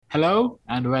Hello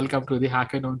and welcome to the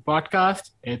Hacker Noon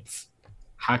podcast. It's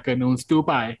Hacker Noon's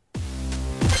 2Pi.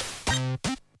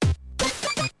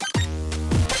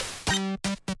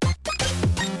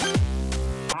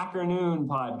 Hacker Noon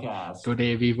podcast.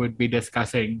 Today we would be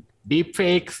discussing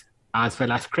deepfakes as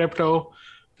well as crypto.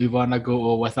 We want to go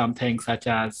over some things such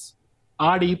as,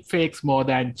 are deepfakes more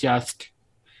than just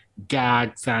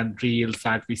gags and reels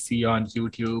that we see on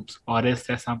YouTube, or is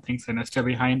there something sinister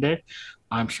behind it?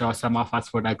 I'm sure some of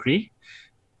us would agree.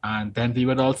 And then we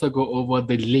would also go over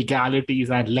the legalities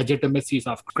and legitimacies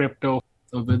of crypto.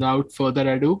 So without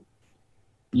further ado,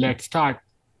 let's start.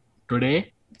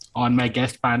 Today on my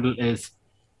guest panel is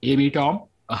Amy Tom,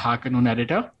 a Hacker Noon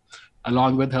editor.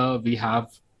 Along with her, we have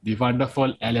the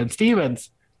wonderful Ellen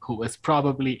Stevens, who is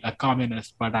probably a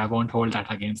communist, but I won't hold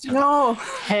that against her. No.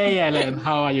 Hey, Ellen,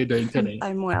 how are you doing today?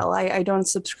 I'm well. I don't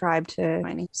subscribe to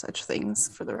any such things,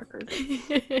 for the record.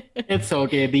 It's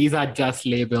okay. These are just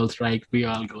labels, right? We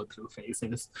all go through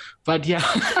phases. But yeah.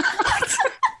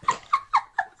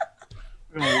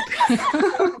 Right.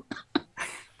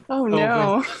 Oh,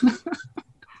 no.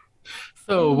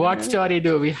 So what story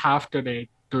do we have today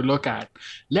to look at?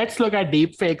 Let's look at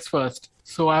deepfakes first.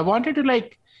 So I wanted to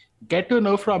get to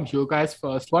know from you guys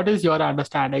first. What is your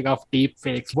understanding of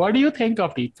deepfakes? What do you think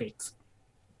of deepfakes?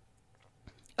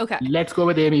 Okay. Let's go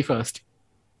with Amy first.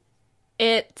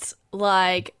 It's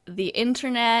like the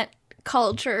internet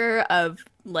culture of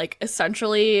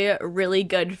essentially really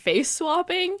good face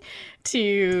swapping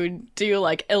to do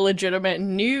illegitimate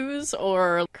news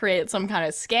or create some kind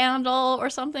of scandal or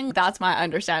something. That's my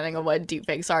understanding of what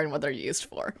deepfakes are and what they're used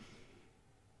for.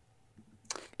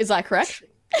 Is that correct?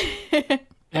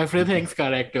 Everything's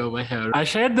correct over here. I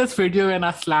shared this video in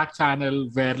a Slack channel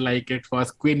where it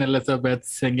was Queen Elizabeth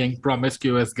singing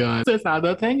Promiscuous Girl. This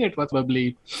other thing, it was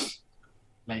probably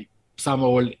some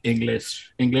old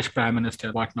English prime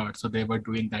minister, whatnot. So they were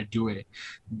doing that duet.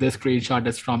 This screenshot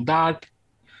is from that.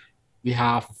 We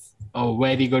have a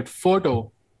very good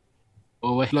photo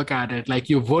over. Look at it.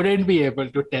 You wouldn't be able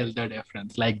to tell the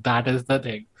difference. That is the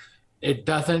thing. It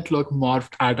doesn't look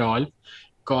morphed at all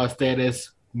because there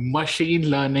is machine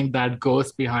learning that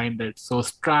goes behind it. So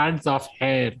strands of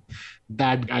hair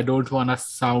that I don't want to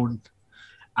sound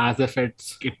as if it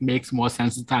makes more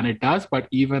sense than it does, but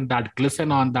even that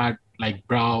glisten on that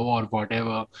brow or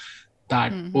whatever,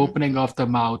 that opening of the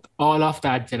mouth, all of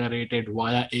that generated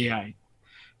via AI.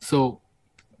 So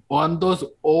on those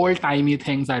old-timey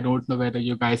things, I don't know whether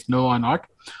you guys know or not,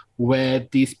 where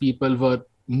these people were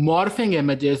morphing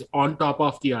images on top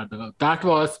of the other. That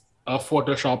was a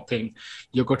Photoshop thing.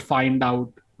 You could find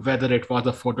out whether it was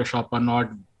a Photoshop or not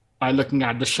by looking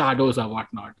at the shadows or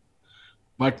whatnot.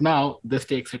 But now this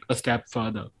takes it a step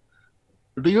further.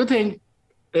 Do you think,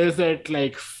 is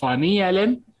it funny,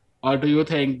 Ellen? Or do you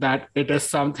think that it is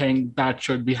something that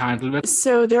should be handled with?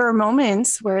 So there are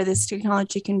moments where this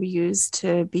technology can be used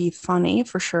to be funny,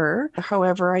 for sure.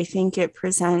 However, I think it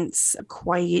presents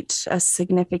quite a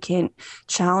significant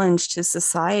challenge to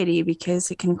society because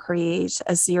it can create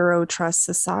a zero trust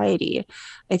society.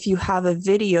 If you have a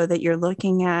video that you're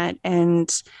looking at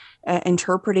and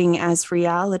interpreting as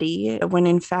reality when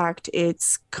in fact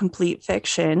it's complete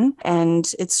fiction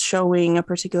and it's showing a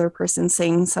particular person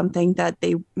saying something that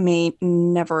they may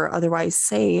never otherwise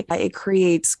say, it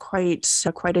creates quite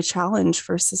a challenge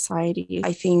for society.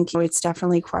 I think it's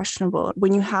definitely questionable.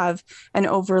 When you have an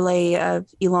overlay of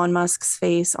Elon Musk's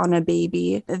face on a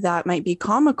baby, that might be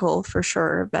comical for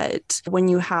sure, but when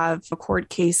you have court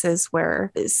cases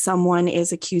where someone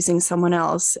is accusing someone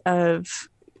else of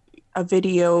a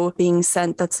video being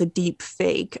sent that's a deep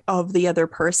fake of the other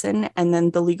person and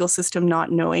then the legal system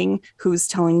not knowing who's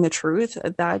telling the truth,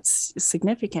 that's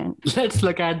significant. Let's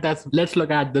look at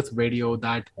this video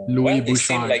that Louis They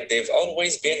seem Bouchard like they've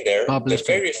always been there. published.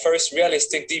 The very first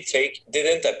realistic deepfake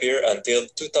didn't appear until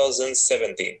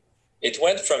 2017. It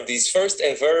went from these first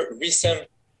ever recent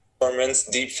performance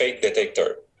deepfake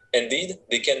detector. Indeed,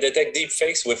 they can detect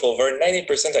deepfakes with over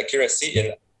 90% accuracy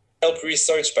and help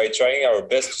research by trying our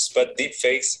best to spot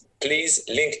deepfakes. Please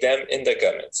link them in the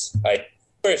comments. It's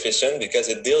super efficient because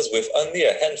it deals with only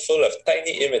a handful of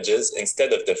tiny images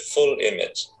instead of the full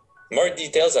image. More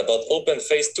details about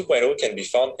OpenFace 2.0 can be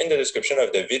found in the description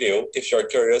of the video if you're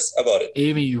curious about it.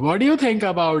 Amy, what do you think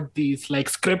about these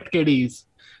script kiddies?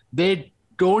 They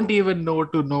don't even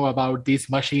know about these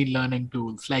machine learning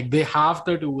tools. They have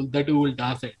the tool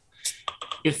does it.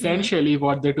 Essentially,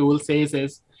 what the tool says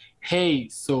is, hey,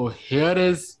 so here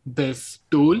is this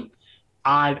tool,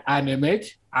 add an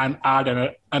image and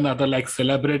add another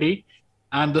celebrity,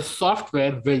 and the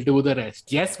software will do the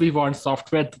rest. Yes, we want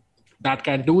software that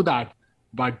can do that,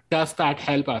 but does that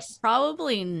help us?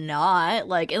 Probably not.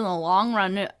 Like in the long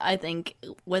run, I think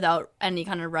without any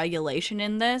kind of regulation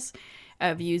in this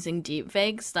of using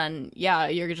deepfakes, then yeah,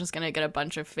 you're just gonna get a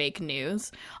bunch of fake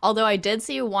news. Although I did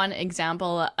see one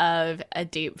example of a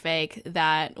deepfake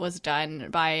that was done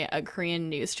by a Korean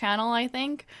news channel, I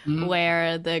think,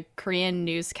 where the Korean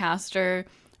newscaster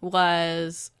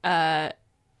was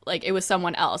like it was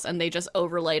someone else and they just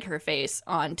overlaid her face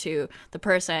onto the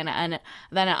person. And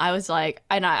then I was like,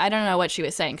 I don't know what she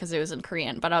was saying because it was in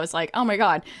Korean, but I was like, oh my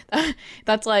God,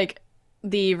 that's like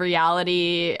the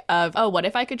reality of, oh, what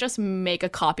if I could just make a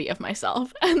copy of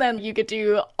myself and then you could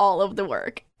do all of the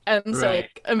work. And so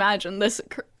like, imagine this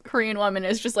Korean woman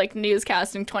is just like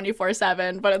newscasting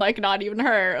 24/7, but like not even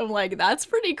her. I'm like, that's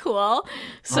pretty cool.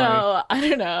 So I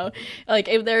don't know, like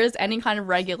if there is any kind of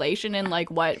regulation in like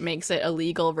what makes it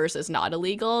illegal versus not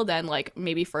illegal, then like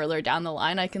maybe further down the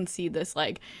line I can see this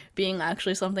like being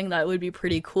actually something that would be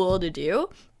pretty cool to do.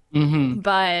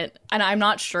 But and I'm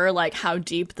not sure like how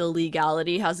deep the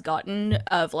legality has gotten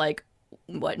of like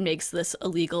what makes this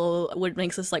illegal, what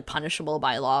makes this like punishable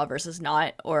by law versus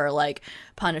not, or like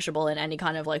punishable in any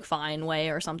kind of like fine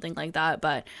way or something like that.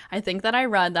 But I think that I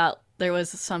read that there was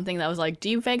something that was like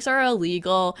deepfakes are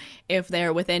illegal if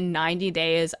they're within 90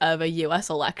 days of a US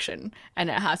election and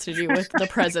it has to do with the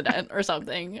president or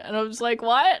something. And I was like,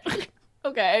 what?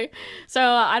 Okay. So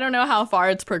I don't know how far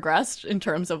it's progressed in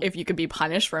terms of if you could be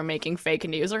punished for making fake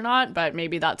news or not, but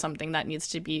maybe that's something that needs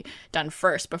to be done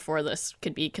first before this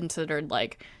could be considered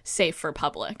like safe for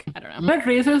public. I don't know. That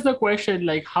raises the question,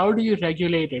 like, how do you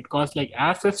regulate it? Because like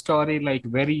as the story like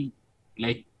very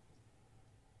like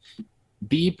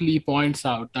deeply points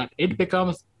out that it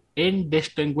becomes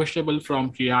indistinguishable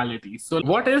from reality. So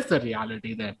what is the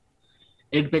reality then?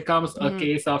 It becomes a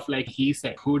case of like he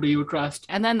said, who do you trust?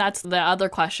 And then that's the other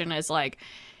question is like,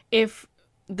 if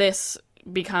this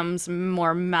becomes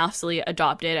more massively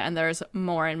adopted and there's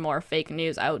more and more fake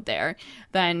news out there,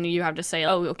 then you have to say,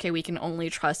 oh, okay, we can only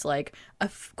trust like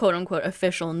quote unquote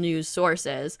official news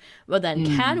sources. But then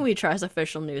can we trust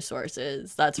official news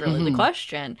sources? That's really the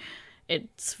question.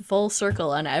 It's full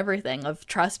circle on everything of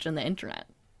trust in the internet.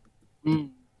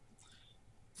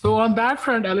 So on that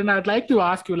front, Ellen, I'd like to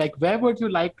ask you, like, where would you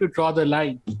like to draw the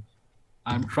line?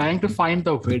 I'm trying to find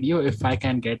the video, if I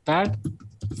can get that.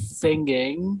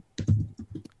 Singing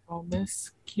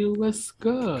Promiscuous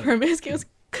Girl. Promiscuous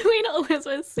Queen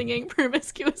Elizabeth singing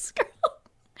Promiscuous Girl.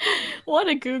 What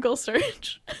a Google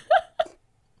search.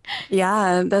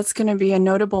 Yeah, that's going to be a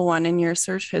notable one in your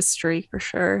search history for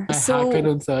sure. I hacked it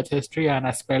in search history and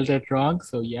I spelled it wrong.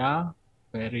 So yeah,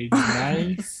 very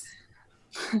nice.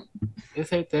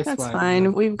 Is it this That's one?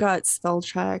 fine. We've got spell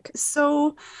check.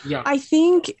 So yeah, I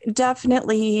think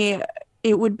definitely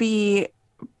it would be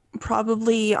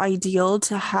probably ideal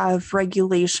to have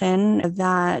regulation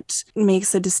that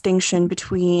makes a distinction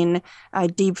between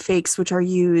deep fakes, which are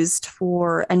used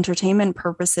for entertainment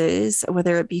purposes,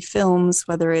 whether it be films,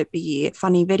 whether it be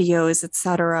funny videos,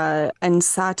 etc., and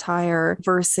satire,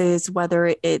 versus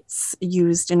whether it's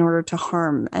used in order to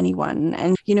harm anyone.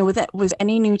 And you know, with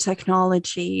any new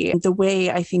technology, the way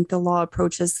I think the law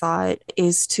approaches that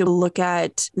is to look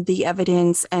at the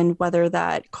evidence and whether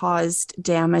that caused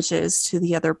damages to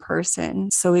the other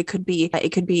person. So it could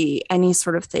be any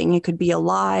sort of thing. It could be a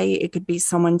lie. It could be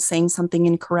someone saying something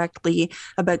incorrectly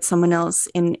about someone else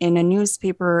in a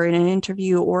newspaper or in an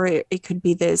interview, or it could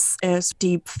be this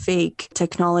deep fake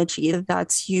technology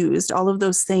that's used. All of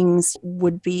those things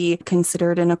would be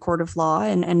considered in a court of law,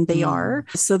 and they are.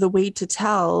 So the way to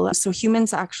tell, so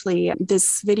humans actually,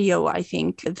 this video I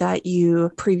think that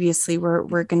you previously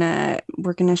we're gonna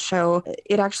show,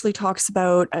 it actually talks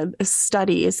about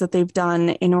studies that they've done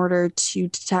in order to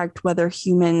detect whether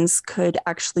humans could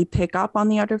actually pick up on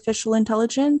the artificial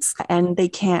intelligence, and they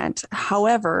can't.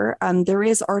 However, there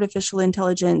is artificial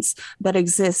intelligence that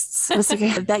exists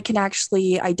that can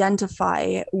actually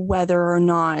identify whether or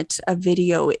not a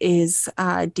video is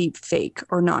deep fake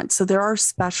or not. So there are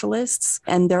specialists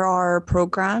and there are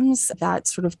programs that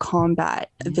sort of combat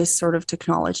this sort of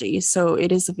technology. So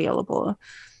it is available.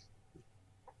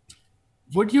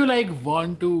 Would you like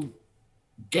want to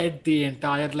get the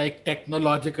entire like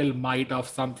technological might of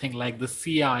something like the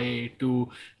CIA to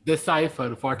decipher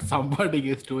what somebody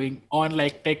is doing on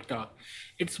like TikTok?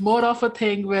 It's more of a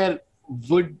thing where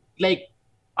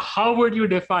how would you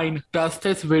define, does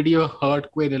this video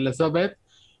hurt Queen Elizabeth?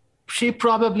 She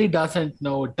probably doesn't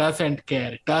know, doesn't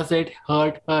care. Does it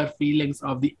hurt her feelings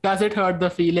does it hurt the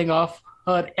feeling of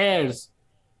her heirs,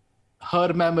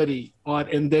 her memory, or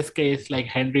in this case, like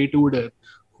Henry Tudor,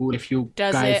 who, if you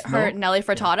does guys it hurt know, Nelly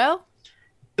Furtado?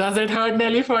 Does it hurt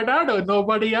Nelly Furtado?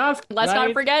 Nobody asked. Let's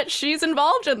not forget she's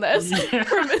involved in this.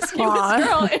 Promiscuous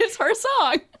Girl is her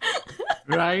song.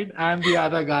 Right? And the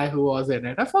other guy who was in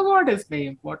it. I forgot his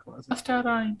name. What was it? Busta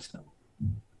Rhymes.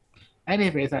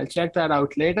 Anyways, I'll check that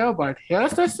out later. But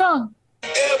here's the song.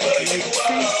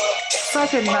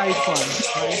 Such a nice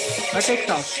one. Right? A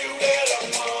TikTok.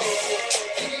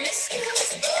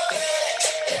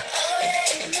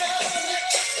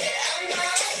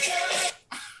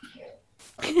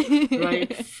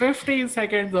 Right, 15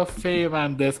 seconds of fame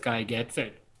and this guy gets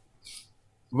it.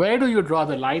 Where do you draw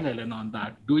the line, Ellen, on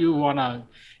that? Do you want to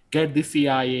get the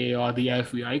CIA or the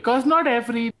FBI? Because not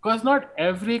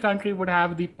every country would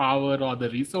have the power or the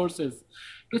resources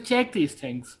to check these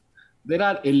things. There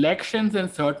are elections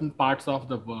in certain parts of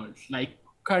the world, like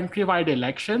countrywide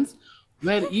elections,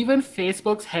 where even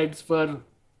Facebook's heads were,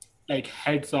 like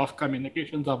heads of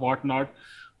communications or whatnot,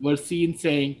 were seen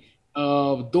saying,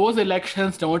 those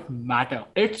elections don't matter.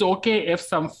 It's okay if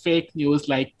some fake news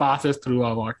like passes through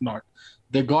or whatnot.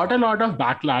 They got a lot of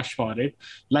backlash for it.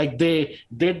 Like they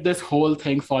did this whole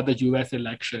thing for the US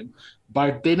election,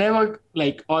 but they never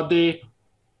or they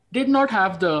did not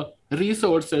have the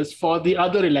resources for the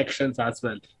other elections as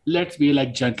well. Let's be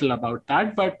gentle about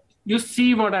that. But you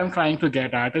see what I'm trying to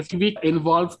get at is we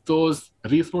involve those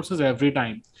resources every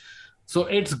time. So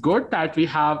it's good that we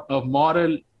have a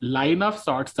moral line of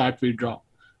sorts that we draw.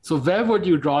 So where would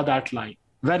you draw that line?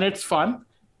 When it's fun,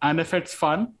 and if it's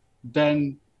fun,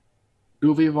 then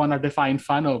do we want to define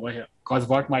fun over here? Because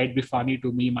what might be funny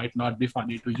to me might not be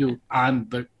funny to you,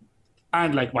 and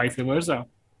vice versa.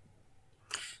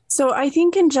 So I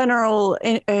think in general,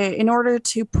 in order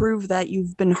to prove that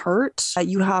you've been hurt,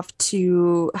 you have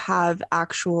to have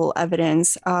actual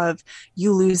evidence of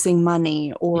you losing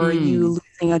money or you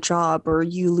losing a job or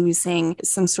you losing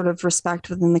some sort of respect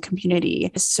within the community.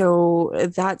 So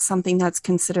that's something that's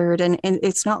considered. And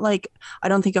it's not I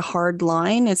don't think a hard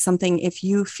line. It's something if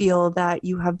you feel that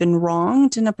you have been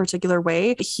wronged in a particular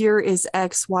way, here is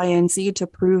X, Y, and Z to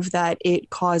prove that it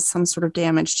caused some sort of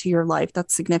damage to your life.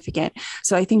 That's significant.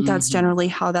 So I think that's generally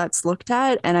how that's looked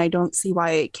at. And I don't see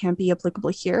why it can't be applicable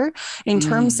here. In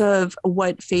terms of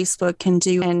what Facebook can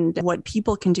do and what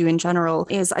people can do in general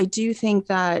is I do think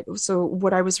that, so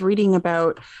what I was reading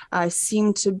about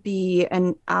seemed to be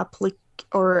an application,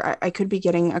 or I could be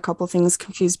getting a couple things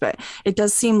confused, but it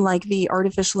does seem like the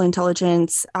artificial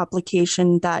intelligence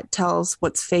application that tells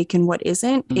what's fake and what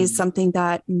isn't is something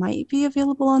that might be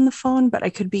available on the phone, but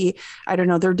I don't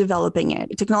know, they're developing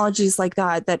it. Technologies like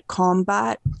that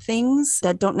combat things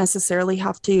that don't necessarily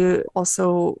have to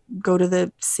also go to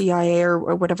the CIA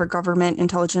or whatever government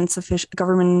intelligence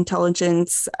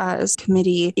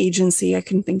committee agency. I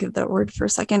couldn't think of that word for a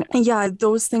second. And yeah,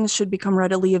 those things should become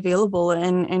readily available,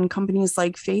 and companies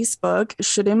like Facebook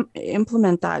should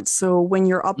implement that. So when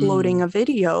you're uploading a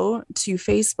video to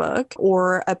Facebook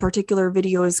or a particular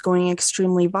video is going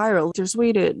extremely viral, there's a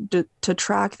way to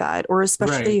track that. Or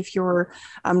especially if you're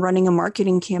running a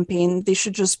marketing campaign, they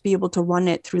should just be able to run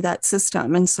it through that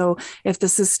system. And so if the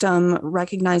system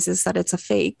recognizes that it's a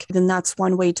fake, then that's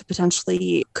one way to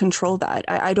potentially control that.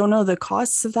 I don't know the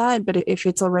costs of that, but if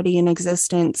it's already in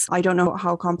existence, I don't know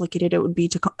how complicated it would be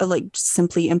to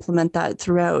simply implement that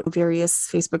throughout various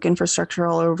Facebook infrastructure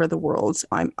all over the world.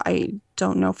 I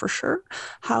don't know for sure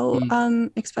how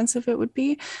expensive it would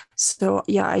be. So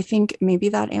yeah, I think maybe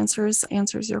that answers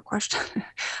your question.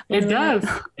 It does.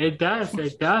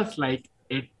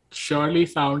 It surely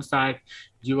sounds that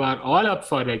you are all up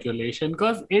for regulation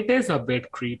because it is a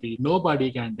bit creepy.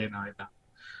 Nobody can deny that.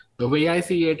 The way I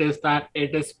see it is that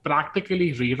it is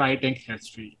practically rewriting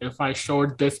history. If I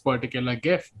showed this particular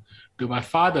GIF to my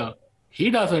father, he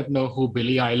doesn't know who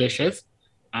Billie Eilish is.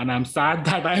 And I'm sad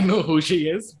that I know who she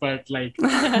is, but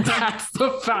that's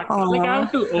the fact. I'm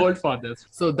too old for this.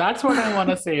 So that's what I want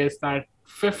to say is that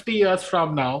 50 years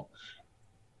from now,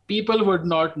 people would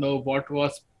not know what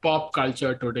was pop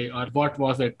culture today or what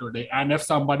was it today. And if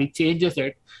somebody changes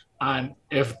it, and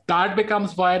if that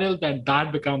becomes viral, then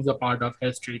that becomes a part of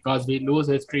history because we lose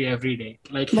history every day.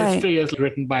 History is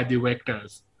written by the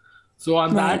victors. So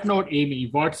on that note, Amy,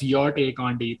 what's your take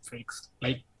on deepfakes?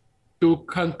 To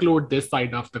conclude this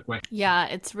side of the question. Yeah,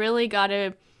 it's really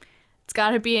gotta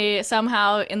be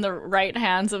somehow in the right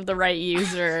hands of the right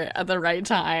user at the right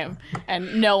time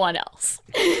and no one else.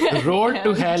 The road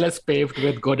to hell is paved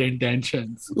with good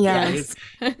intentions. Yes.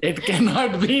 It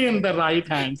cannot be in the right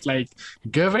hands.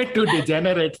 Give it to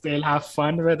degenerates, they'll have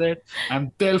fun with it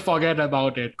and they'll forget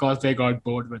about it because they got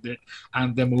bored with it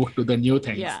and they move to the new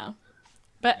things. Yeah.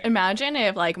 But imagine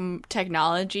if like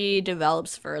technology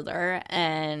develops further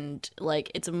and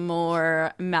like it's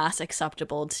more mass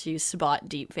acceptable to spot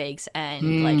deepfakes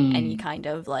and like any kind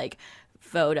of like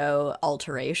photo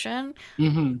alteration.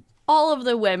 All of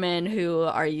the women who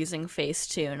are using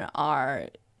Facetune are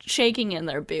shaking in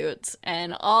their boots,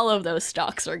 and all of those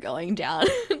stocks are going down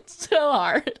so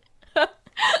hard.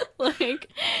 Like,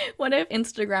 what if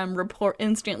Instagram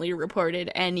instantly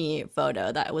reported any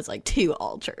photo that was like too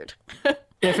altered?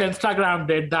 If Instagram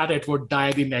did that, it would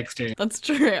die the next day. That's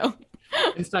true.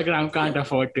 Instagram can't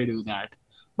afford to do that.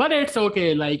 But it's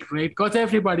okay, like, right? Because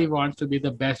everybody wants to be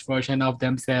the best version of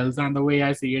themselves. And the way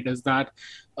I see it is that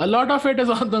a lot of it is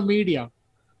on the media.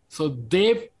 So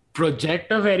they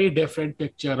project a very different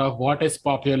picture of what is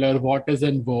popular, what is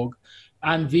in vogue.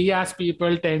 And we as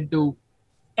people tend to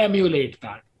emulate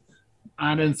that.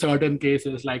 And in certain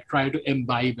cases, like try to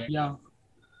imbibe it. Yeah.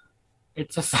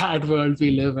 It's a sad world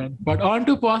we live in. But on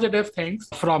to positive things.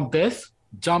 From this,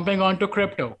 jumping onto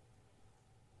crypto.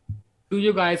 Do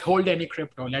you guys hold any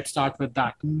crypto? Let's start with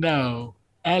that. No.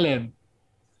 Ellen?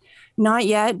 Not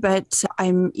yet, but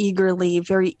I'm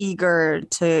very eager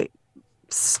to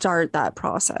start that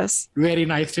process. Very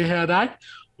nice to hear that.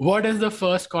 What is the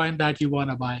first coin that you want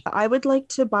to buy? I would like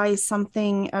to buy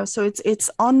something. So it's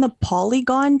on the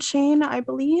Polygon chain, I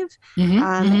believe.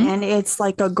 And it's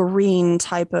like a green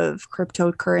type of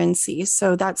cryptocurrency.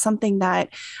 So that's something that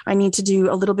I need to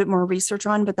do a little bit more research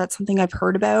on, but that's something I've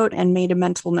heard about and made a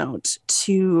mental note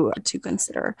to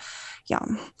consider. Yeah.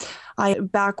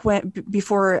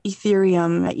 Before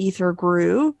Ether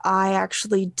grew, I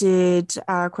actually did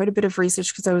quite a bit of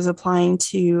research because I was applying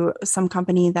to some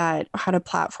company that had a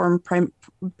platform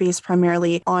based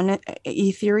primarily on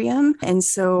Ethereum. And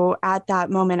so at that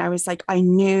moment, I was like, I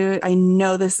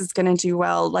know this is going to do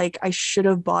well. Like I should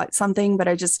have bought something, but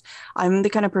I'm the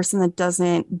kind of person that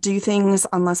doesn't do things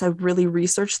unless I've really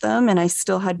researched them. And I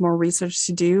still had more research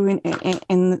to do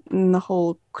in the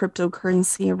whole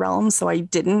cryptocurrency realm. So I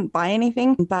didn't buy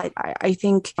anything, but I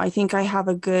think I have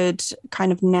a good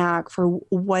kind of knack for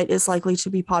what is likely to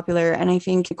be popular. And I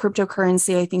think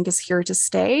cryptocurrency, is here to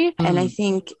stay. And I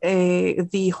think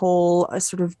the whole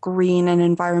sort of green and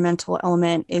environmental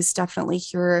element is definitely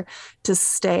here to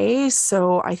stay.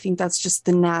 So I think that's just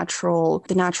the natural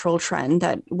trend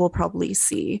that we'll probably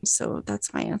see. So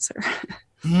that's my answer.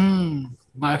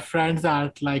 My friends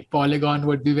at like Polygon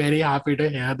would be very happy to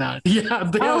hear that. Yeah,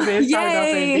 they are based out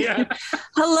of India.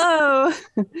 Hello.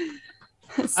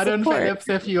 Arun Phillips,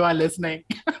 if you are listening.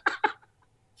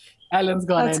 Ellen's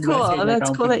gonna That's invest cool. in the That's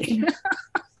company. cool.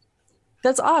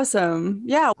 That's awesome.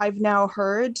 Yeah, I've now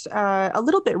heard a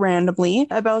little bit randomly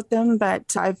about them,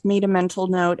 but I've made a mental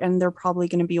note, and they're probably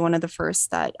going to be one of the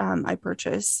first that I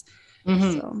purchase.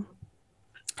 So,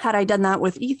 had I done that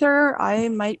with Ether, I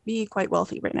might be quite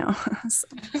wealthy right now.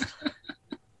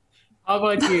 How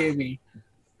about you, Amy?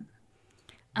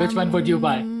 Which one would you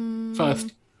buy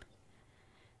first?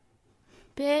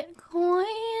 Bitcoin.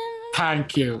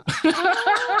 Thank you.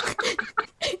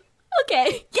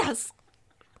 Okay, yes.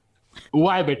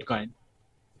 Why Bitcoin?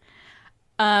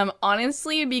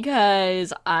 Honestly,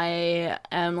 because I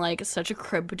am like such a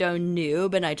crypto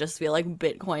noob, and I just feel like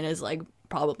Bitcoin is like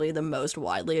probably the most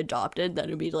widely adopted. That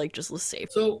would be like just the safe.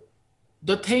 So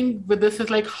the thing with this is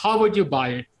like, how would you buy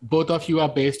it? Both of you are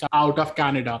based out of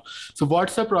Canada. So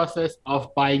what's the process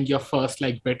of buying your first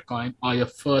like Bitcoin or your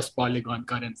first Polygon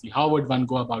currency? How would one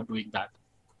go about doing that?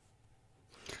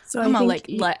 So I'm gonna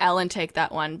let Ellen take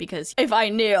that one, because if I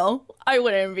knew, I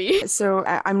wouldn't be. So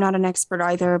I'm not an expert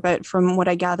either, but from what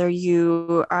I gather,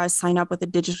 you sign up with a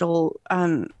digital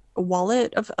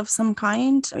wallet of some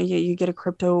kind. You get a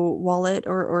crypto wallet,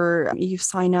 or you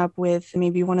sign up with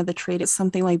maybe one of the trade,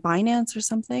 something like Binance or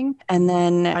something. And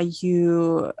then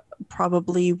you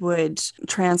probably would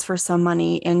transfer some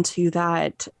money into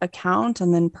that account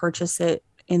and then purchase it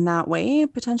in that way,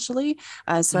 potentially.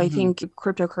 So I think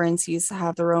cryptocurrencies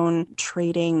have their own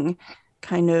trading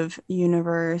kind of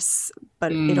universe,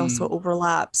 but it also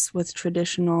overlaps with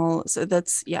traditional. So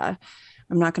that's, yeah,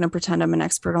 I'm not going to pretend I'm an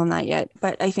expert on that yet,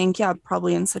 but I think, yeah,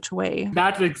 probably in such a way.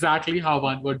 That's exactly how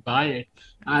one would buy it.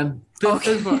 And this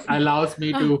is what allows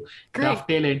me to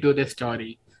dovetail into this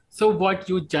story. So what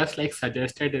you just like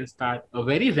suggested is that a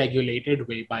very regulated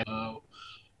way by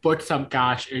put some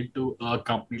cash into a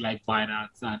company like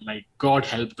Binance, and like God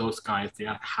help those guys, they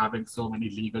are having so many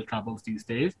legal troubles these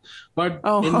days. But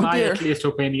in my at least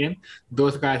opinion,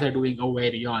 those guys are doing a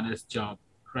very honest job,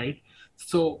 right?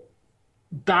 So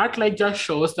that like just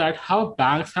shows that how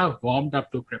banks have warmed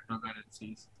up to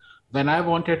cryptocurrencies. When I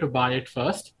wanted to buy it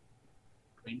first,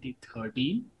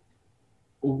 2013,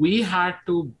 we had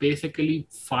to basically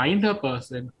find a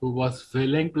person who was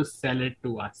willing to sell it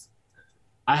to us.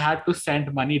 I had to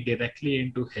send money directly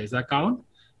into his account,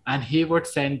 and he would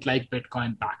send like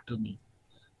Bitcoin back to me.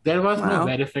 There was no Wow.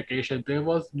 verification. There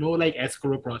was no like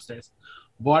escrow process.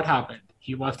 What happened?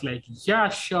 He was like, yeah,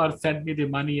 sure, send me the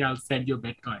money. I'll send you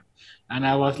Bitcoin. And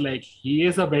I was like, he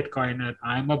is a Bitcoiner.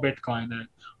 I'm a Bitcoiner.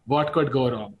 What could go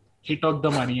wrong? He took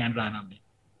the money and ran away.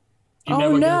 He Oh,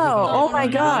 never gave me the no. Oh, Bitcoin my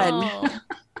back. God. No.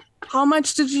 How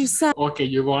much did you send? Okay,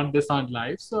 you want this on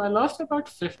live? So I lost about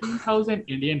 15,000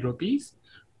 Indian rupees,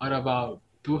 or about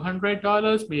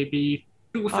 $200, maybe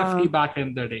 250 back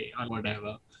in the day or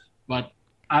whatever. But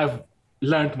I've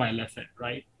learned my lesson,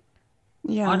 right?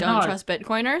 Yeah. Don't not. trust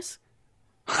Bitcoiners?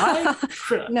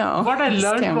 No, What I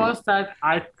learned scam. was that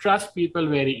I trust people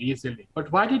very easily.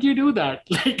 But why did you do that?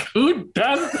 Like, who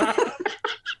does that?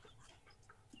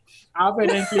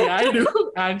 Apparently, I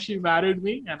do. And she married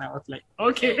me, and I was like,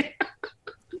 okay.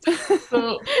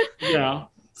 So, yeah.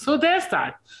 So there's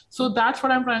that. So that's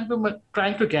what I'm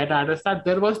trying to get at, is that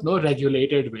there was no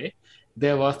regulated way.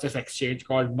 There was this exchange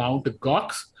called Mt.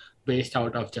 Gox, based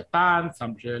out of Japan.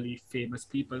 Some really famous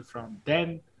people from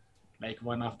then, like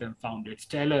one of them founded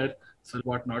Stellar, so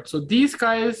whatnot. So these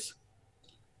guys,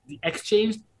 the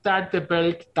exchange that they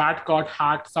built, that got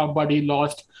hacked, somebody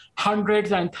lost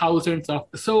hundreds and thousands of.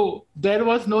 So there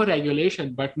was no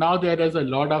regulation, but now there is a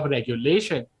lot of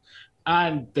regulation.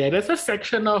 And there is a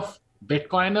section of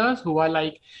Bitcoiners who are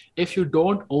like, if you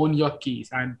don't own your keys,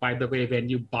 and by the way, when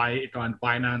you buy it on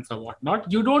Binance or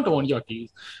whatnot, you don't own your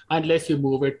keys unless you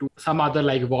move it to some other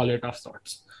like wallet of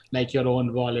sorts, like your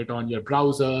own wallet on your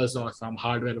browsers or some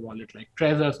hardware wallet like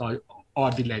Trezor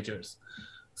or the ledgers.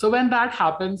 So when that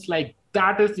happens, like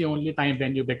that is the only time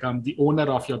when you become the owner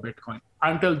of your Bitcoin.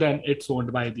 Until then, it's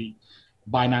owned by the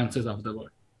Binances of the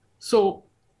world. So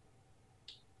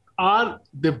are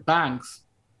the banks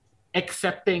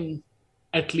accepting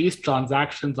at least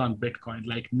transactions on Bitcoin,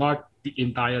 like not the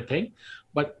entire thing,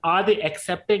 but are they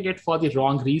accepting it for the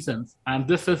wrong reasons? And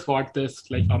this is what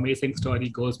this like amazing story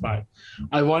goes by.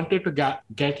 I wanted to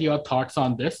get your thoughts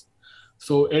on this.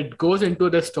 So it goes into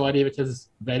the story, which is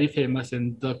very famous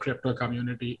in the crypto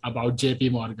community, about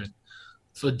JP Morgan.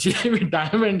 So Jamie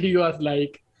Dimon, he was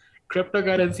like,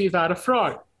 cryptocurrencies are a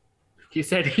fraud. He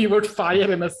said he would fire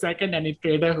in a second any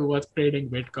trader who was trading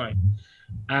Bitcoin.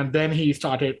 And then he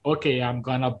started, okay, I'm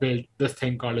going to build this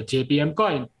thing called a JPM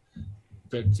coin,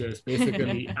 which is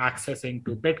basically accessing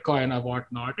to Bitcoin or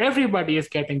whatnot. Everybody is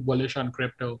getting bullish on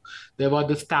crypto. There was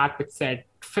this stat which said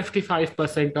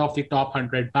 55% of the top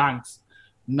 100 banks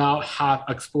now have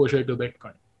exposure to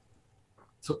Bitcoin.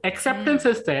 So acceptance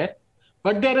is there,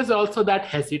 but there is also that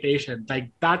hesitation. Like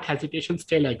that hesitation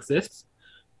still exists.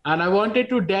 And I wanted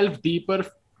to delve deeper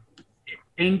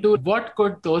into what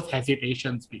could those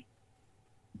hesitations be.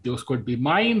 Those could be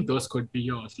mine, those could be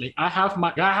yours. Like I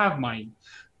have mine,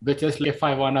 which is if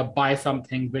I want to buy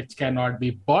something which cannot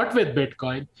be bought with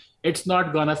Bitcoin, it's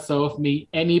not going to serve me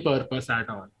any purpose at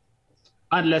all.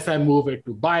 Unless I move it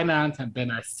to Binance and then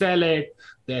I sell it.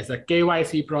 There's a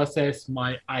KYC process.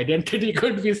 My identity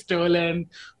could be stolen.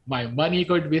 My money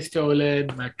could be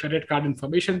stolen. My credit card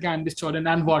information can be stolen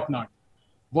and whatnot.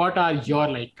 What are your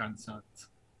like concerns?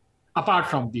 Apart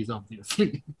from these,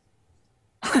 obviously.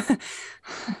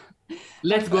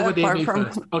 Let's go with Amy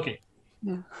first. Okay.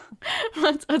 Yeah.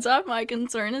 What's up? My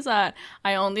concern is that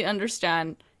I only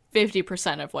understand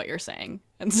 50% of what you're saying.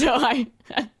 And so I'm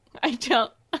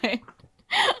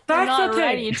not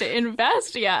ready to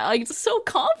invest yet. Like, it's so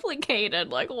complicated.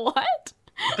 Like, what?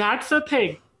 That's the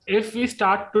thing. If we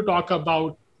start to talk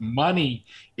about money,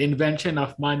 invention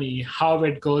of money, how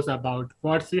it goes about,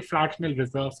 what's the fractional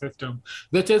reserve system,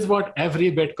 which is what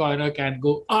every Bitcoiner can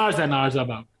go hours and hours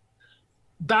about.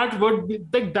 That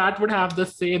would have the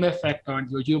same effect on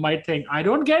you. You might think, I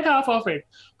don't get half of it.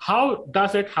 How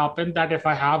does it happen that if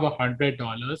I have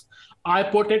 $100, I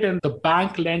put it in the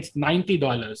bank lends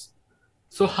 $90?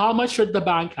 So how much should the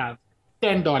bank have?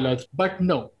 $10. But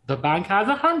no, the bank has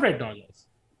 $100.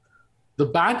 The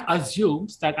bank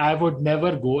assumes that I would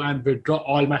never go and withdraw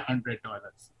all my $100.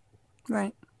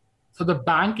 Right. So the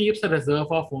bank keeps a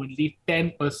reserve of only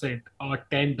 10% or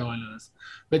 $10,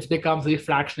 which becomes the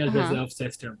fractional reserve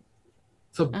system.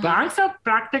 So banks are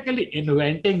practically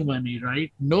inventing money,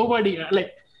 right? Nobody,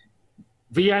 like,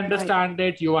 we understand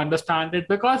it, you understand it,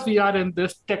 because we are in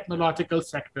this technological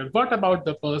sector. What about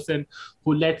the person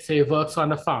who, let's say, works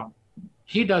on a farm?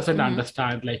 He doesn't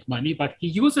understand like money, but he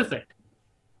uses it.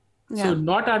 Yeah. So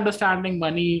not understanding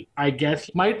money, I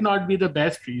guess, might not be the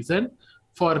best reason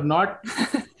for not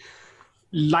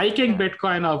liking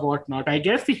Bitcoin or whatnot. I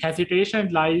guess the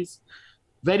hesitation lies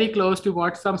very close to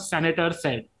what some senator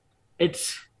said.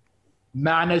 It's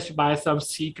managed by some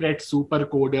secret super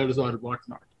coders or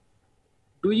whatnot.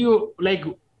 Do you like?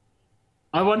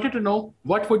 I wanted to know,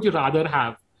 what would you rather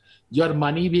have? Your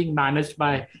money being managed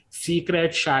by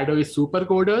secret, shadowy super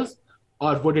coders,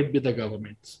 or would it be the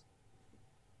government's?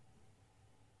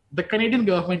 The Canadian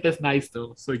government is nice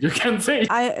though, so you can say.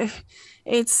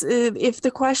 It's if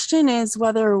the question is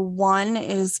whether one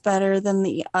is better than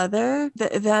the other,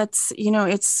 that's,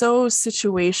 it's so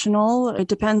situational. It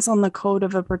depends on the code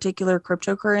of a particular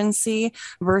cryptocurrency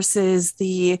versus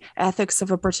the ethics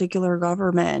of a particular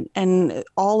government. And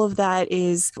all of that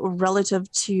is relative.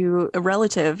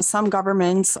 Some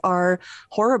governments are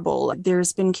horrible.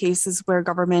 There's been cases where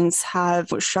governments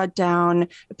have shut down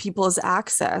people's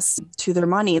access to their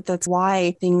money. That's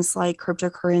why things like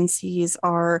cryptocurrencies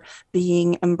are being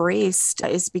embraced,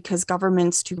 is because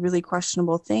governments do really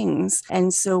questionable things.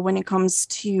 And so when it comes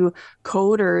to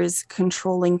coders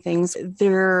controlling things,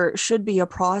 there should be a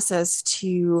process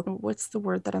to, what's the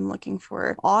word that I'm looking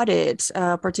for? Audit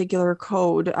a particular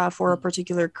code for a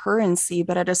particular currency.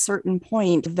 But at a certain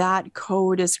point, that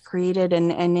code is created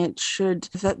and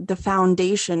the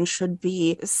foundation should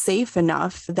be safe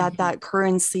enough that that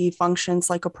currency functions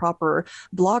like a proper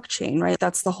blockchain, right?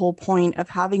 That's the whole point of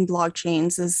having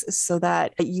blockchains, is so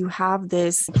that you have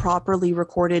this properly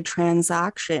recorded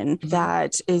transaction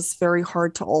that is very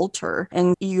hard to alter.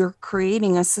 And you're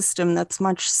creating a system that's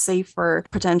much safer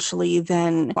potentially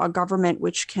than a government,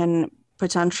 which can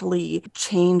potentially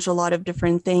change a lot of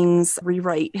different things,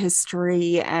 rewrite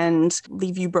history, and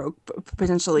leave you broke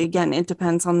potentially. Again, it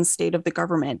depends on the state of the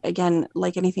government. Again,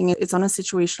 like anything, it's on a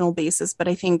situational basis, but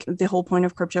I think the whole point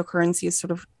of cryptocurrency is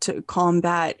sort of to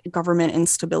combat government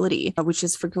instability, which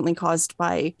is frequently caused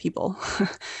by people.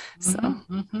 That's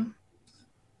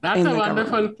a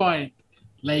wonderful point.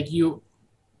 Like, you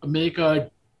make a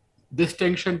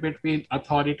distinction between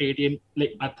authoritarian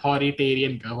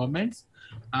governments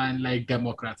and like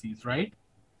democracies, right?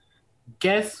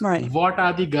 Guess what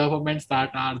are the governments that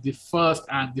are the first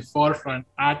and the forefront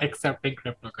at accepting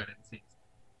cryptocurrencies?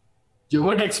 You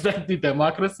would expect the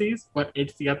democracies, but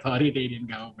it's the authoritarian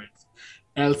governments.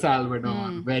 El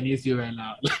Salvador,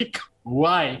 Venezuela. Like,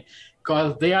 why?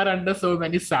 Because they are under so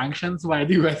many sanctions by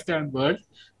the Western world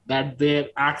that their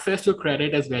access to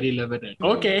credit is very limited.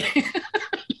 Okay.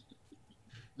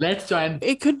 Let's join.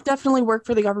 It could definitely work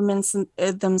for the governments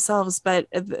themselves, but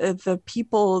the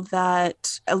people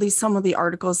that, at least some of the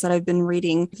articles that I've been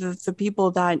reading, the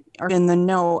people that are in the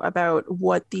know about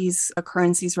what these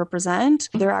currencies represent,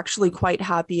 they're actually quite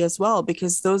happy as well,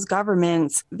 because those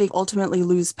governments, they ultimately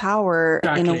lose power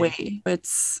in a way.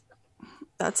 That's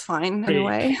fine in a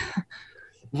way.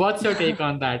 What's your take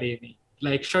on that, Amy?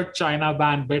 Like, should China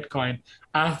ban Bitcoin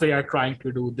as they are trying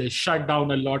to do? They shut down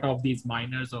a lot of these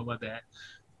miners over there.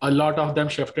 A lot of them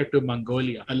shifted to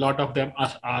Mongolia. A lot of them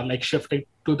are like shifting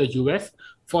to the US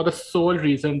for the sole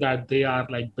reason that they are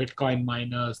like Bitcoin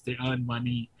miners. They earn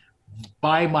money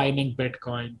by mining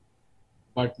Bitcoin.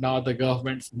 But now the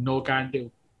government's no can do.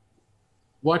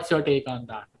 What's your take on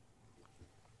that?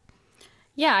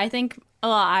 Yeah, I think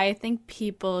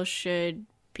people should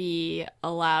be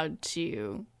allowed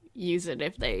to use it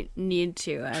if they need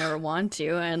to or want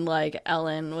to, and like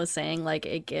Ellen was saying, like,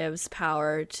 it gives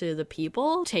power to the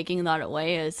people. Taking that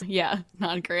away is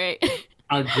not great.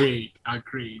 Agreed.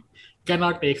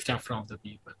 Cannot take stuff from the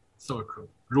people. So true.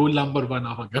 Rule number 1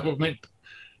 of a government.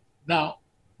 Now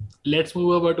let's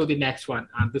move over to the next one,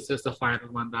 and this is the final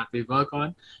one that we work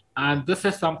on, and this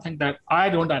is something that I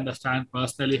don't understand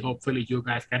personally. Hopefully you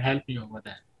guys can help me over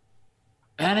there.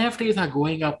 NFTs are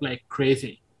going up like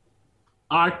crazy.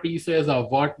 Art pieces or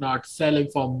whatnot selling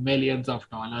for millions of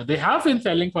dollars. They have been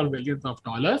selling for millions of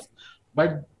dollars,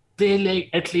 but they like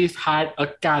at least had a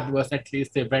canvas. At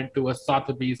least they went to a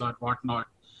Sotheby's or whatnot.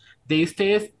 These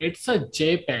days, it's a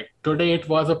JPEG. Today, it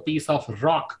was a piece of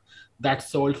rock that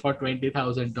sold for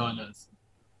 $20,000.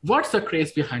 What's the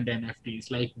craze behind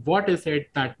NFTs? Like, what is it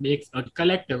that makes a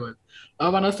collectible? I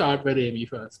want to start with Amy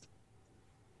first.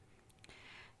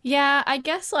 Yeah, I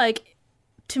guess, like,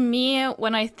 to me,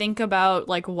 when I think about,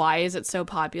 like, why is it so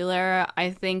popular,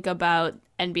 I think about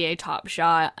NBA Top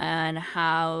Shot and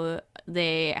how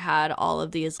they had all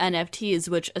of these NFTs,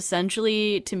 which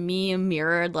essentially, to me,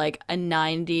 mirrored, like, a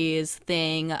 90s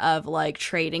thing of, like,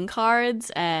 trading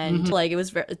cards. And, like,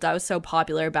 that was so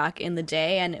popular back in the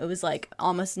day. And it was, like,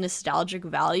 almost nostalgic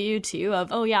value, too,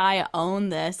 of, oh, yeah, I own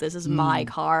this. This is my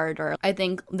card. Or I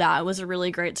think that was a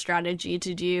really great strategy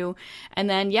to do. And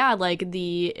then, yeah, like,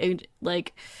 the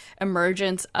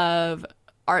emergence of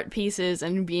art pieces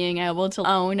and being able to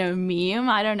own a meme,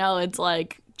 I don't know, it's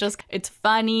like just, it's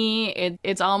funny.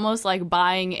 It's almost like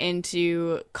buying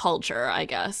into culture, I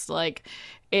guess. Like,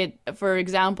 for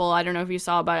example, I don't know if you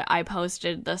saw, but I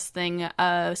posted this thing,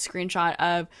 a screenshot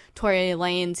of Tory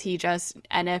Lanez. He just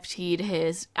NFT'd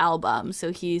his album.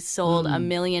 So he sold 1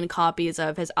 million copies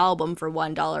of his album for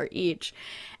 $1 each.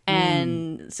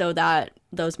 And so that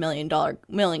those million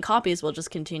copies will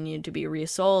just continue to be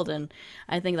resold. And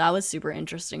I think that was super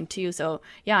interesting too. So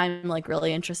yeah, I'm like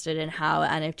really interested in how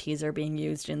NFTs are being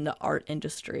used in the art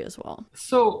industry as well.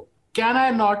 So can I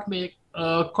not make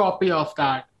a copy of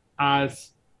that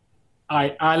as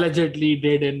I allegedly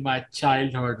did in my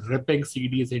childhood, ripping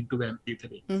CDs into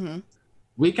MP3? Mm-hmm.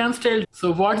 We can still.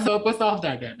 So what's the purpose of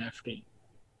that NFT?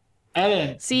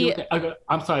 Ellen,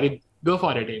 I'm sorry. Go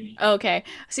for it, Amy. Okay.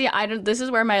 See, this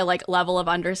is where my like level of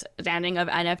understanding of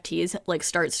NFTs like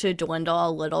starts to dwindle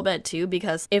a little bit too,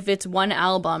 because if it's one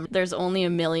album, there's only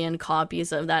 1 million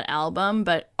copies of that album,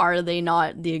 but are they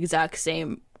not the exact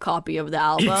same copy of the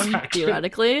album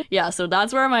theoretically? Yeah, so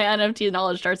that's where my NFT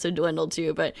knowledge starts to dwindle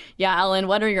too. But yeah, Ellen,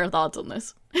 what are your thoughts on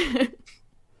this?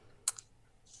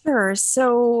 Sure.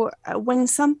 So when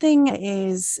something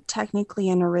is technically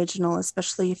an original,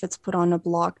 especially if it's put on a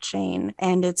blockchain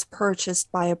and it's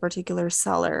purchased by a particular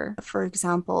seller, for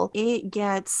example, it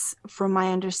gets, from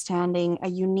my understanding, a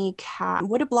unique hash.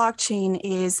 What a blockchain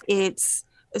is,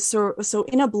 so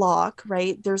in a block,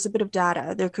 right, there's a bit of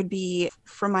data. There could be,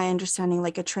 from my understanding,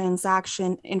 like a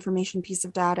transaction information piece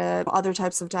of data, other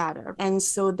types of data. And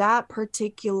so that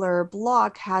particular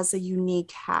block has a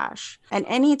unique hash. And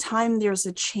anytime there's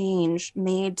a change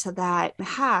made to that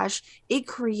hash, it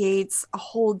creates a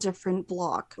whole different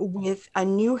block with a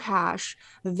new hash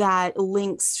that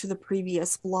links to the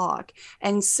previous block.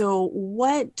 And so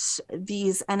what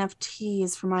these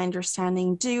NFTs, from my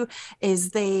understanding, do is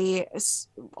they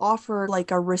offer like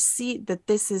a receipt that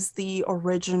this is the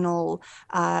original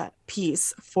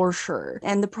piece for sure.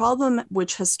 And the problem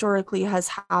which historically has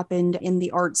happened in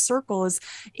the art circles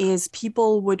is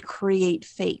people would create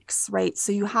fakes, right?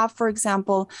 So you have, for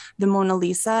example, the Mona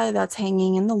Lisa that's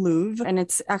hanging in the Louvre, and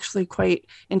it's actually quite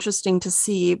interesting to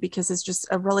see because it's just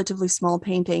a relatively small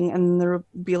painting and there will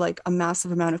be like a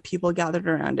massive amount of people gathered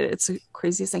around it. It's the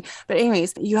craziest thing. But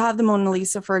anyways, you have the Mona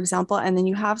Lisa, for example, and then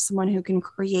you have someone who can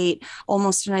create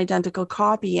almost an identical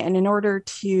copy. And in order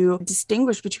to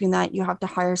distinguish between that, you have to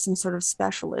hire some sort of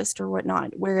specialist or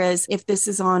whatnot. Whereas if this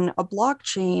is on a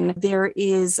blockchain, there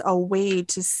is a way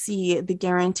to see the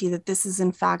guarantee that this is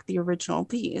in fact the original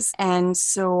piece. And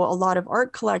so a lot of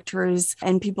art collectors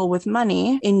and people with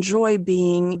money enjoy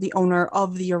being the owner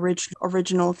of the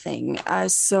original thing.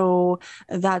 So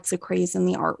that's a craze in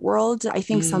the art world. I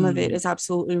think some of it is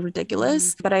absolutely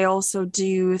ridiculous, but I also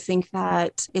do think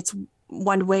that it's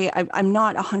one way. I'm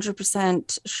not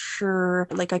 100% sure,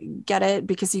 like I get it,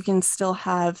 because you can still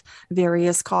have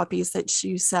various copies that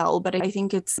you sell, but I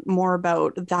think it's more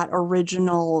about that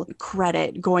original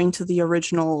credit going to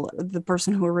the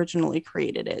person who originally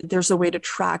created it. There's a way to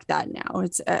track that now.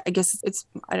 It's, I guess it's,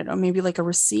 I don't know, maybe like a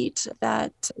receipt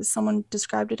that someone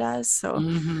described it as. So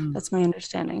that's my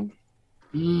understanding.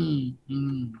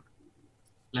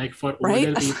 Like for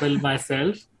older people,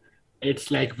 myself,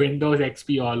 it's like Windows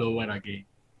XP all over again.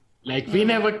 Like we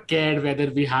never cared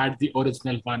whether we had the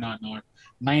original one or not.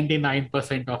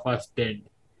 99% of us did.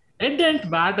 It didn't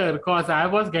matter because I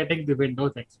was getting the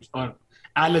Windows XP, or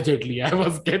allegedly I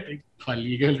was getting, for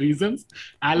legal reasons,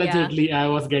 allegedly I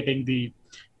was getting the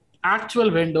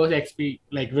actual Windows XP,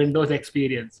 like Windows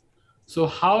experience. So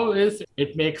how is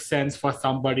it makes sense for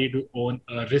somebody to own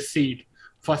a receipt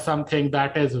for something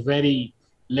that is very,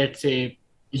 let's say,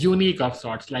 unique of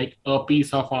sorts, like a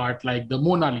piece of art like the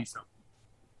Mona Lisa?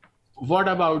 What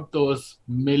about those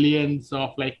millions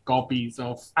of like copies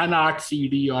of an art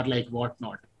CD or like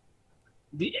whatnot?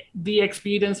 The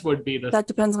experience would be the... That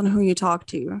depends on who you talk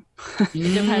to. It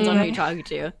depends on who you talk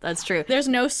to. That's true. There's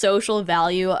no social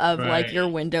value of like your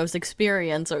Windows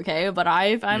experience, okay? But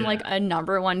I'm like a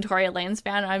 #1 Tory Lanez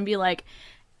fan. I'd be like,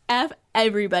 F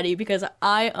everybody because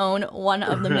I own one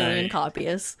of the million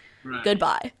copies.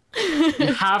 Goodbye.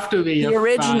 You have to be the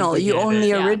original. You own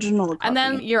the original copy. And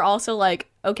then you're also like,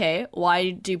 okay, why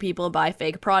do people buy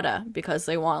fake Prada? Because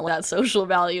they want that social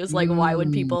value. It's like, why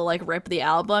would people like rip the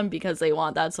album? Because they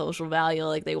want that social value.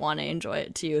 Like they want to enjoy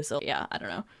it too. So yeah, I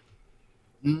don't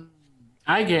know.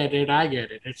 I get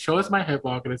it. It shows my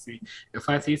hypocrisy. If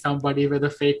I see somebody with a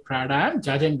fake Prada, I'm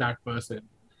judging that person.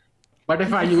 But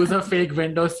if I use a fake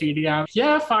Windows CD, I'm,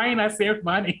 yeah, fine, I saved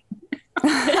money.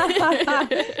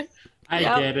 I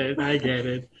get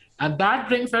it. And that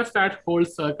brings us that whole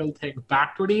circle thing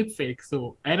back to deepfakes.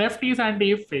 So NFTs and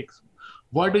deepfakes,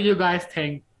 what do you guys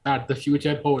think that the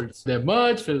future holds. They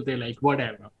merge, will they like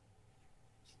whatever?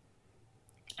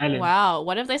 Ellen. Wow.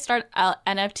 What if they start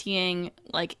NFTing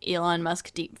like Elon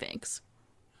Musk deepfakes?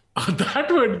 That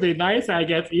would be nice, I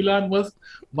guess. Elon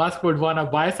Musk would want to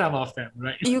buy some of them,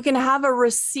 right? You can have a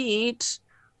receipt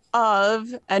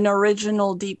of an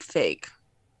original deepfake.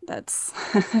 That's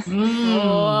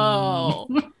Whoa.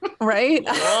 right.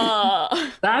 Whoa.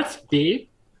 That's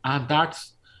deep, and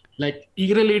that's like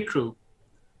eerily true.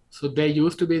 So there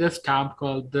used to be the stamp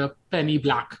called the penny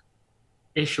black,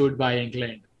 issued by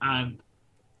England, and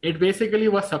it basically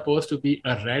was supposed to be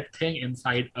a red thing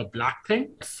inside a black thing.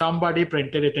 Somebody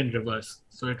printed it in reverse.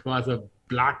 So it was a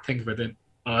black thing within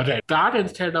a red. That,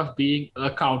 instead of being a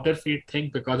counterfeit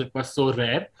thing because it was so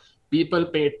rare, people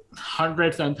paid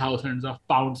hundreds and thousands of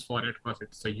pounds for it because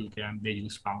it's the UK and they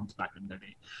used pounds back in the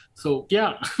day. So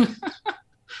yeah,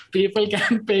 people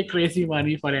can pay crazy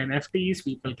money for NFTs.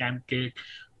 People can pay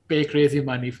crazy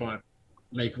money for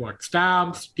like what?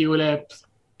 Stamps, tulips,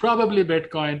 probably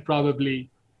Bitcoin, probably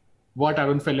what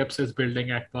Arun Phillips is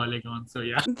building at Polygon. So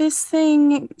yeah. This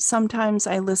thing, sometimes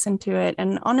I listen to it,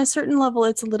 and on a certain level,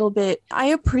 it's a little bit, I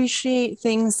appreciate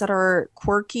things that are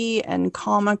quirky and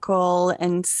comical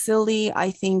and silly.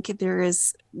 I think there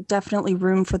is definitely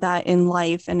room for that in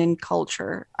life and in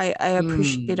culture. I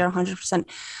appreciate it 100%.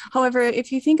 However,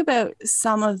 if you think about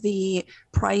some of the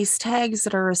price tags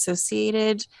that are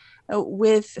associated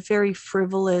with very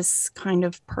frivolous kind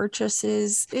of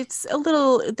purchases, it's a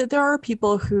little that there are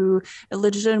people who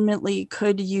legitimately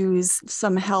could use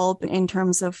some help in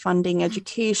terms of funding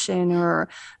education or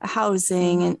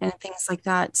housing and things like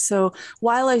that. So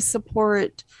while I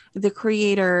support the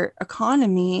creator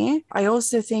economy, I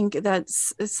also think that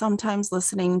sometimes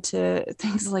listening to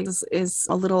things like this is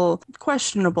a little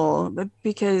questionable,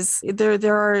 because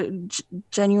there are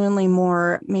genuinely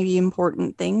more maybe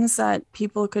important things that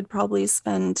people could probably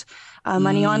spend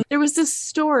money on. There was this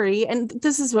story, and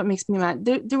this is what makes me mad.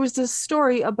 There was this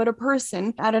story about a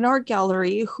person at an art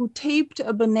gallery who taped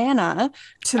a banana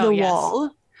to the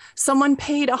wall. Someone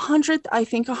paid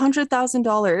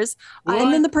 $100,000,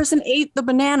 and then the person ate the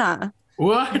banana.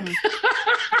 What?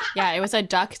 Yeah, it was a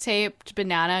duct taped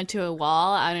banana to a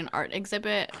wall at an art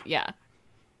exhibit. Yeah.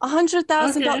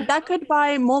 $100,000. Okay. That could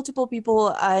buy multiple people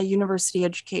a university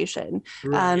education.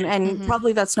 Right. And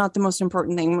probably that's not the most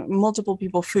important thing. Multiple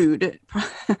people food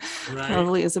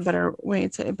probably is a better way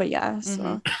to, but yeah.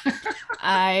 So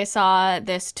I saw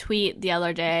this tweet the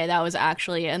other day that was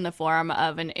actually in the form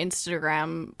of an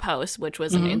Instagram post, which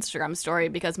was an Instagram story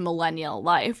because millennial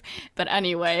life. But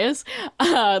anyways,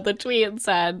 the tweet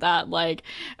said that like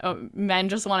men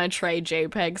just want to trade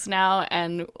JPEGs now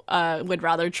and would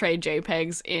rather trade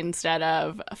JPEGs instead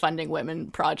of funding women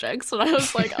projects. And I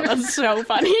was like, oh, that's so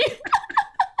funny.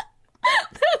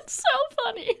 That's so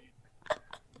funny.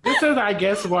 This is, I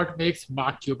guess, what makes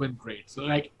Mark Cuban great. So,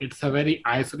 like, it's a very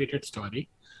isolated story.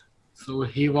 So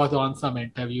he was on some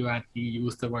interview and he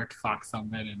used the word fuck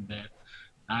somewhere in there.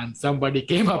 And somebody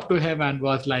came up to him and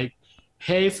was like,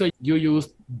 hey, so you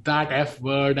used that F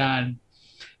word and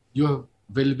you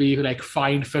will be like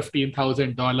fined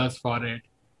 $15,000 for it.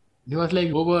 He was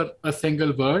like, over a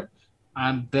single word.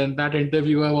 And then that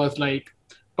interviewer was like,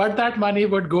 but that money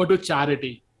would go to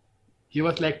charity. He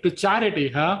was like, to charity,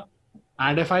 huh?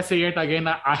 And if I say it again,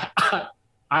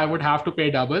 I would have to pay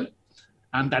double.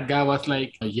 And that guy was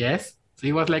like, yes. So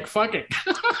he was like, fuck it.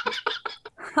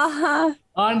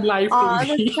 On live TV.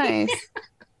 That's nice.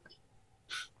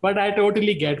 But I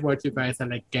totally get what you guys are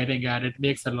like getting at. It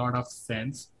makes a lot of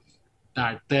sense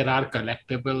that there are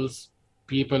collectibles.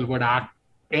 People would act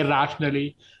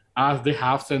irrationally as they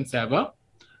have since ever.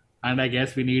 And I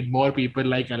guess we need more people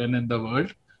like Ellen in the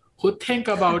world who think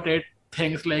about it,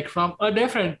 things like from a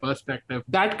different perspective.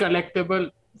 That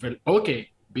collectible will,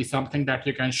 be something that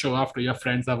you can show off to your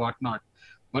friends or whatnot.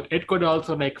 But it could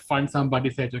also like fund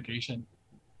somebody's education.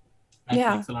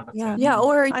 That makes a lot of sense. Yeah.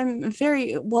 Or I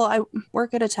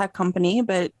work at a tech company,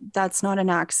 but that's not an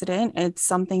accident. It's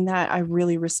something that I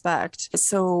really respect.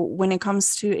 So when it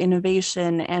comes to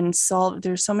innovation and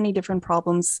there's so many different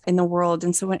problems in the world.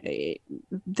 And so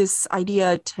this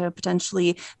idea to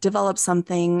potentially develop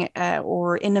something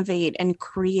or innovate and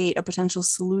create a potential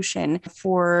solution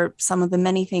for some of the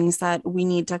many things that we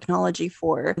need technology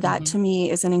for, that to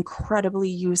me is an incredibly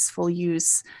useful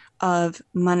use of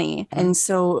money. And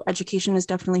so education education is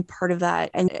definitely part of that.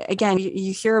 And again,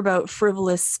 you hear about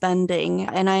frivolous spending,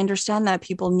 and I understand that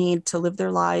people need to live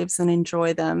their lives and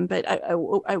enjoy them. But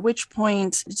at which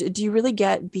point do you really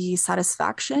get the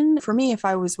satisfaction? For me, if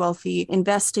I was wealthy,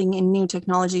 investing in new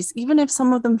technologies, even if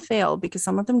some of them fail, because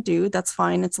some of them do, that's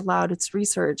fine. It's allowed. It's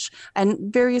research and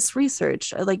various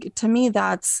research. Like, to me,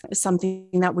 that's something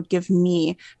that would give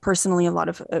me personally a lot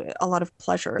of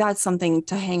pleasure. That's something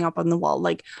to hang up on the wall.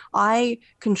 Like, I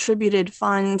contributed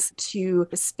funds to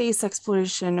space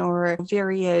exploration or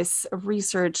various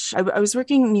research. I was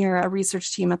working near a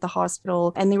research team at the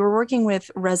hospital, and they were working with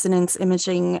resonance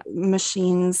imaging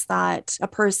machines that a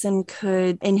person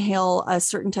could inhale a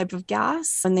certain type of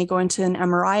gas when they go into an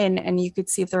MRI, and you could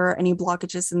see if there are any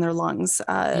blockages in their lungs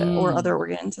or other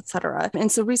organs, etc.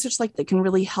 And so research like that can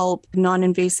really help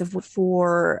non-invasive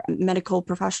for medical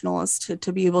professionals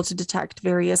to be able to detect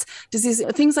various diseases,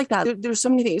 things like that. There's so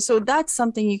many things. So that's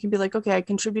something you can be like, okay, I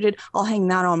contributed. I'll hang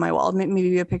that on my wall.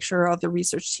 Maybe a picture of the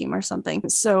research team or something.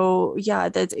 So yeah,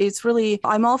 it's really,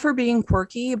 I'm all for being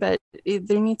quirky, but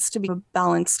there needs to be a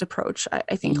balanced approach,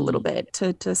 I think, a little bit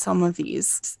to some of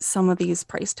these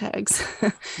price tags,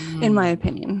 in my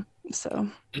opinion. So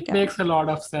it makes a lot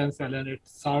of sense, Ellen. It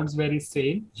sounds very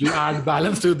sane. You add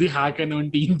balance to the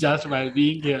HackerNoon team just by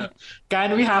being here.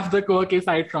 Can we have the quirky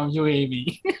side from you,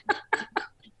 Amy?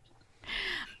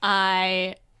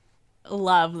 I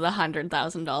love the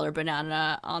 $100,000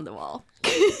 banana on the wall.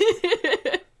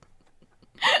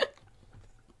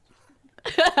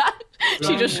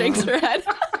 She just shakes her head.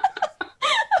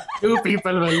 You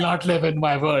people will not live in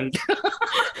my world.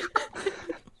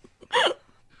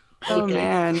 Oh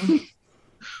man.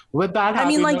 With that, I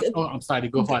mean, like, I'm sorry,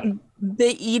 go for it.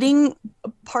 The eating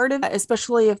part of it,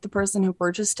 especially if the person who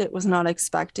purchased it was not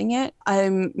expecting it,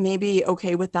 I'm maybe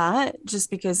okay with that, just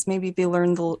because maybe they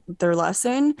learned their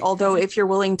lesson. Although if you're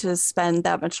willing to spend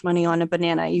that much money on a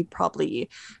banana, you probably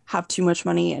have too much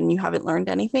money and you haven't learned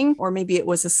anything. Or maybe it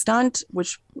was a stunt,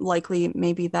 which likely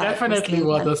maybe that definitely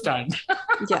was a stunt.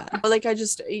 Yeah, like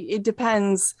it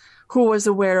depends who was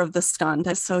aware of the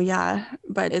stunt. So yeah,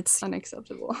 but it's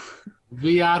unacceptable.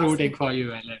 We are rooting for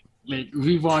you, Ellen. Like,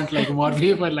 we want more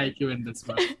people like you in this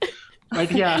world.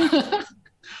 But yeah,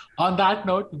 on that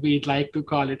note, we'd like to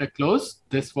call it a close.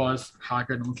 This was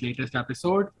HackerNoon's latest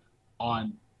episode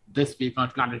on This Week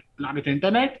on Planet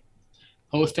Internet,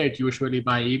 hosted usually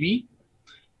by Amy,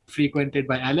 frequented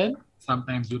by Ellen.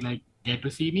 Sometimes you get to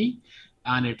see me,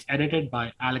 and it's edited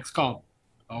by Alex Cobb.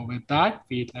 With that,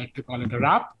 we'd like to call it a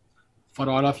wrap. For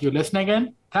all of you listening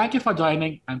in, thank you for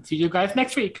joining, and see you guys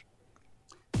next week.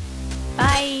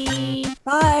 Bye.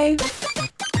 Bye.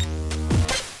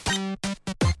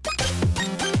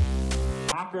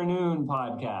 HackerNoon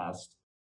Podcast.